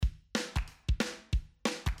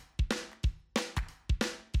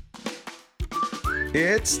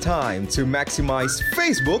It's time to maximize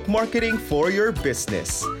Facebook marketing for your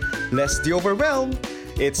business. Less the overwhelm.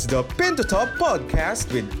 It's the Pin to Top podcast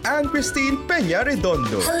with Anne-Christine Peña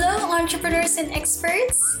Redondo. Hello, entrepreneurs and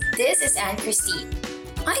experts. This is Anne-Christine.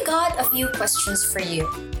 I got a few questions for you.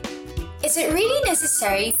 Is it really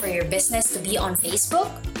necessary for your business to be on Facebook?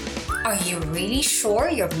 Are you really sure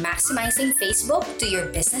you're maximizing Facebook to your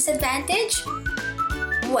business advantage?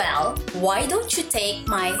 Well, why don't you take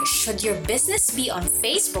my Should Your Business Be on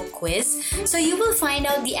Facebook quiz so you will find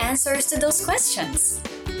out the answers to those questions.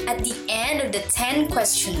 At the end of the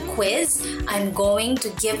 10-question quiz, I'm going to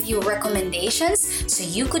give you recommendations so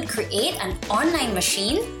you could create an online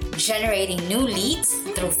machine generating new leads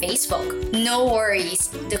through Facebook. No worries,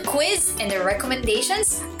 the quiz and the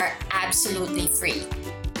recommendations are absolutely free.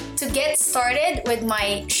 To get started with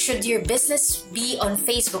my Should Your Business Be on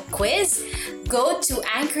Facebook quiz, go to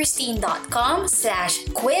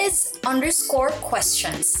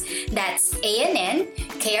anchoristine.com/quiz_questions. That's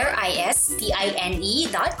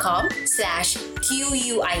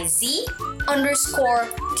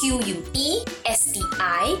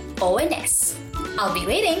I'll be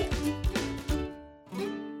waiting.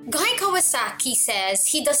 Guy Kawasaki says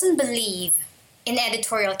he doesn't believe in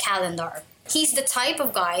editorial calendar. He's the type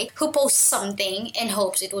of guy who posts something and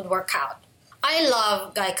hopes it would work out. I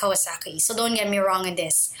love Guy Kawasaki, so don't get me wrong in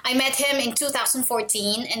this. I met him in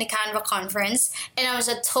 2014 in the Canva conference, and I was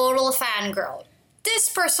a total fangirl. This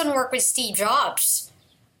person worked with Steve Jobs.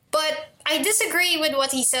 But I disagree with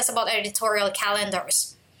what he says about editorial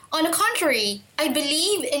calendars. On the contrary, I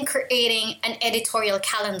believe in creating an editorial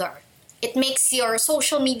calendar. It makes your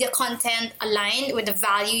social media content aligned with the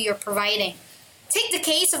value you're providing. Take the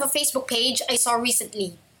case of a Facebook page I saw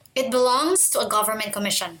recently. It belongs to a government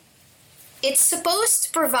commission. It's supposed to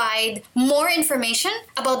provide more information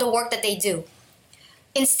about the work that they do.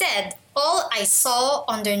 Instead, all I saw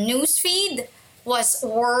on their newsfeed was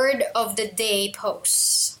word of the day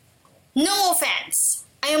posts. No offense,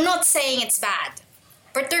 I am not saying it's bad,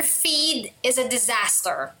 but their feed is a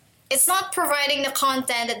disaster. It's not providing the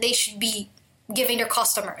content that they should be giving their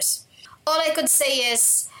customers. All I could say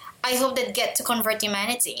is, I hope that get to convert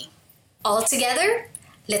humanity. All together,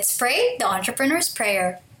 let's pray the entrepreneur's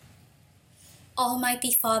prayer.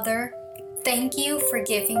 Almighty Father, thank you for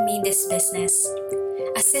giving me this business.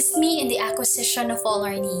 Assist me in the acquisition of all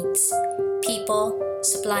our needs, people,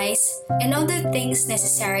 supplies, and other things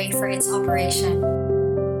necessary for its operation.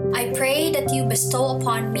 I pray that you bestow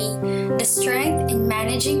upon me the strength in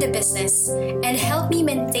managing the business and help me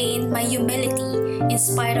maintain my humility in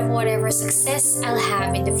spite of whatever success I'll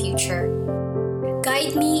have in the future.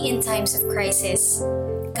 Guide me in times of crisis.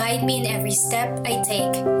 Guide me in every step I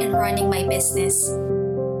take in running my business.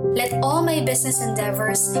 Let all my business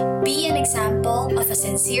endeavors be an example of a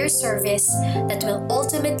sincere service that will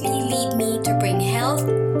ultimately lead me to bring health,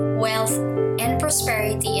 wealth, and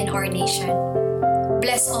prosperity in our nation.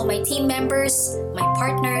 Bless all my team members, my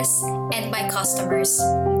partners, and my customers.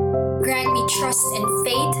 Grant me trust and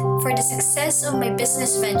faith for the success of my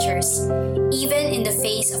business ventures, even in the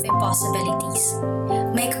face of impossibilities.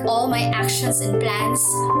 Make all my actions and plans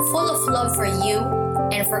full of love for you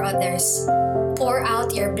and for others. Pour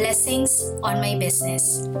out your blessings on my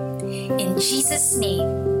business. In Jesus' name,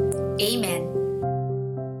 amen.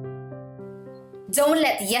 Don't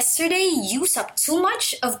let yesterday use up too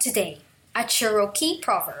much of today. A Cherokee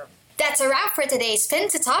proverb. That's a wrap for today's Pin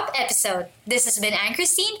to Top episode. This has been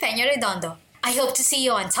Anne-Christine Peña Redondo. I hope to see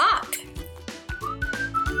you on top.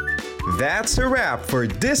 That's a wrap for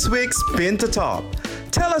this week's Pin to Top.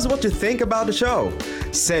 Tell us what you think about the show.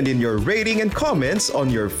 Send in your rating and comments on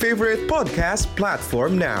your favorite podcast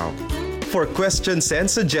platform now. For questions and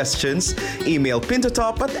suggestions, email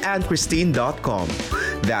pintotop@annchristine.com.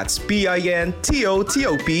 That's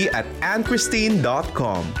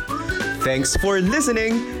PINTOTOP@annchristine.com. Thanks for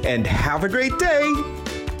listening and have a great day!